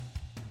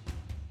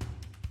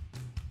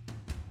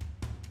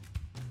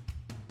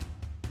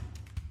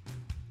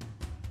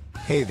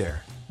Hey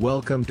there,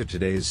 welcome to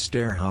today's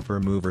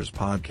Stairhopper Movers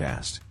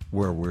podcast,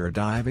 where we're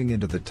diving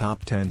into the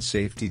top 10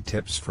 safety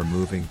tips for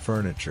moving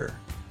furniture.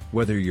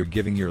 Whether you're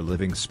giving your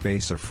living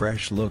space a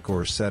fresh look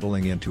or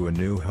settling into a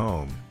new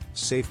home,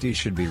 safety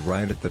should be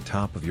right at the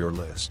top of your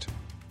list.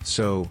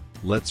 So,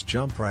 let's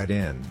jump right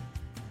in.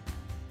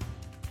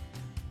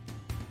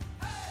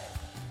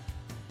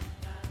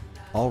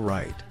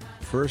 Alright,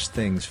 first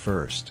things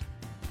first.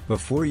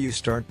 Before you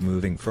start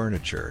moving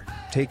furniture,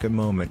 take a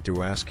moment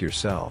to ask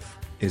yourself,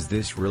 is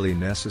this really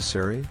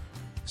necessary?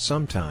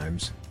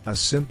 Sometimes, a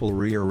simple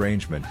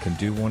rearrangement can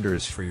do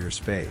wonders for your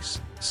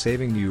space,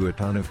 saving you a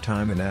ton of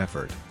time and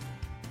effort.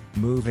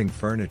 Moving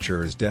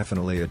furniture is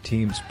definitely a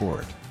team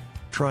sport.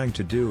 Trying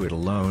to do it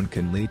alone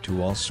can lead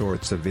to all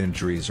sorts of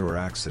injuries or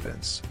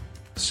accidents.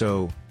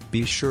 So,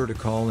 be sure to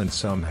call in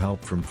some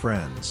help from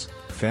friends,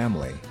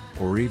 family,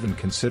 or even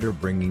consider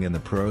bringing in the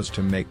pros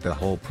to make the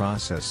whole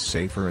process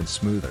safer and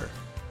smoother.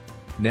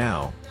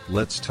 Now,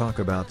 let's talk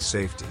about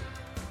safety.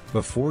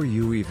 Before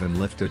you even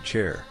lift a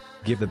chair,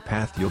 give the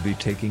path you'll be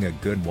taking a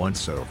good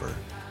once-over.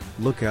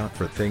 Look out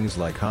for things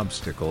like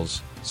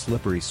obstacles,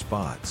 slippery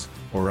spots,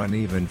 or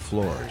uneven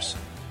floors.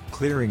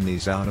 Clearing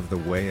these out of the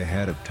way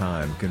ahead of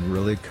time can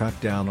really cut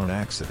down on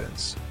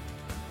accidents.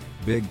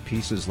 Big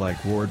pieces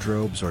like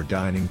wardrobes or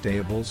dining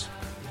tables?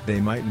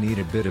 They might need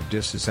a bit of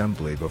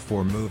disassembly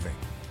before moving.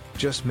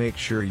 Just make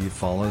sure you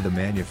follow the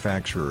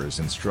manufacturer's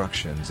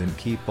instructions and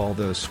keep all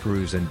those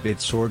screws and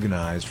bits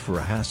organized for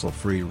a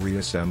hassle-free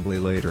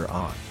reassembly later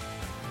on.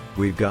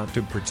 We've got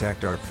to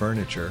protect our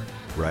furniture,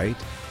 right?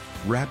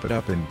 Wrap it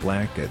up in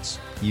blankets,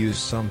 use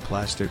some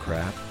plastic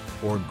wrap,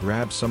 or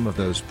grab some of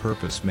those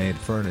purpose-made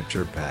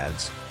furniture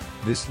pads.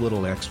 This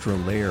little extra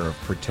layer of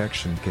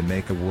protection can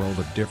make a world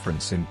of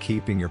difference in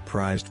keeping your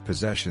prized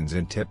possessions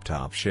in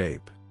tip-top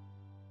shape.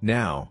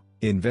 Now,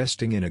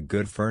 investing in a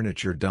good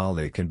furniture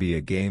dolly can be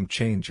a game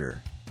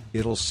changer.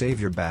 It'll save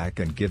your back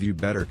and give you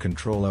better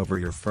control over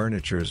your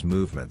furniture's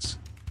movements.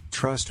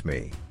 Trust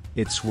me,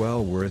 it's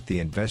well worth the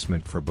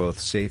investment for both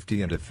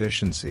safety and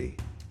efficiency.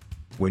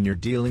 When you're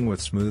dealing with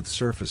smooth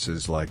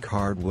surfaces like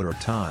hardwood or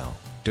tile,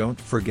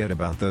 don't forget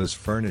about those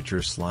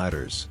furniture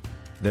sliders.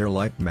 They're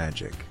like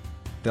magic.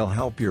 They'll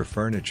help your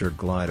furniture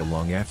glide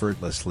along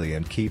effortlessly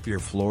and keep your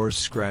floors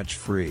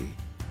scratch-free.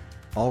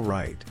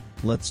 Alright,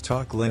 let's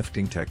talk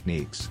lifting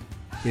techniques.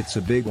 It's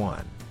a big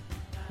one.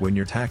 When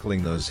you're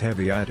tackling those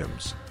heavy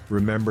items,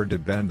 remember to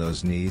bend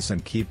those knees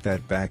and keep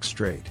that back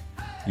straight.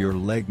 Your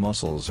leg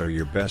muscles are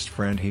your best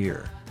friend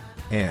here.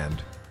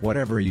 And,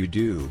 whatever you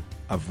do,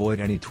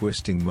 avoid any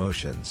twisting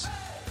motions.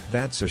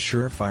 That's a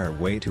surefire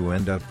way to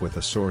end up with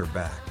a sore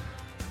back.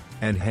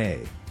 And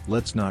hey,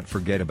 let's not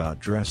forget about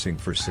dressing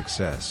for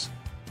success.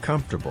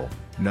 Comfortable,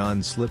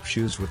 non-slip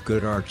shoes with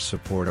good arch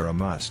support are a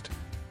must.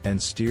 And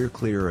steer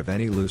clear of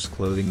any loose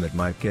clothing that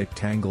might get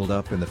tangled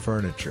up in the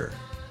furniture.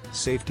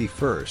 Safety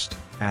first,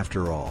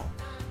 after all.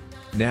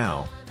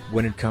 Now,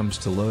 when it comes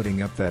to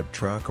loading up that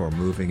truck or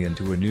moving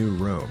into a new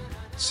room,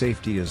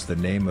 safety is the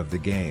name of the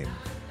game.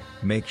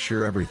 Make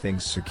sure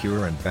everything's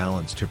secure and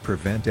balanced to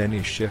prevent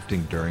any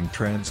shifting during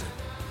transit.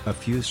 A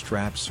few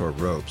straps or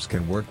ropes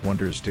can work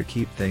wonders to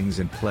keep things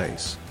in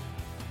place.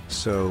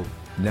 So,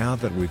 now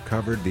that we've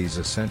covered these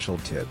essential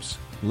tips,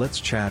 let's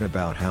chat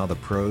about how the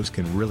pros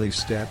can really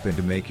step in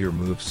to make your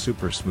move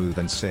super smooth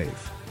and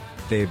safe.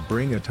 They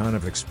bring a ton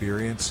of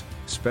experience,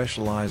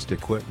 specialized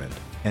equipment,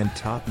 and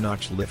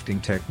top-notch lifting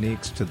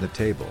techniques to the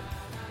table.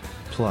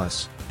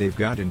 Plus, they've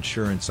got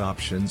insurance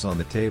options on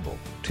the table,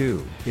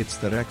 too. It's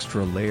that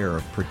extra layer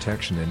of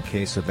protection in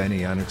case of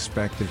any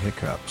unexpected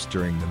hiccups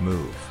during the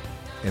move.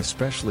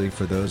 Especially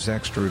for those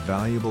extra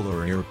valuable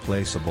or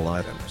irreplaceable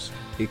items,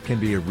 it can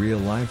be a real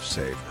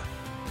lifesaver.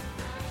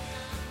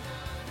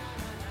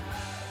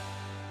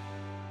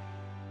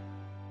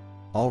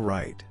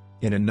 Alright,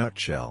 in a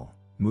nutshell,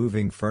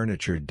 moving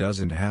furniture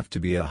doesn't have to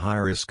be a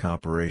high-risk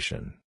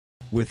operation.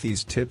 With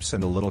these tips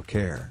and a little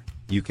care,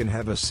 you can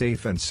have a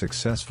safe and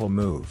successful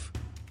move.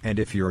 And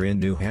if you're in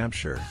New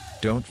Hampshire,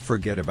 don't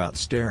forget about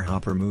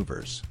Stairhopper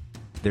Movers.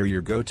 They're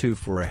your go-to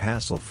for a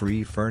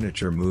hassle-free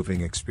furniture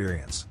moving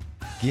experience.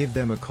 Give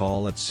them a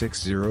call at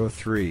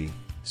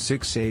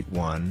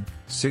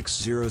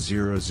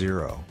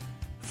 603-681-6000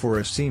 for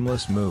a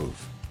seamless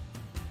move.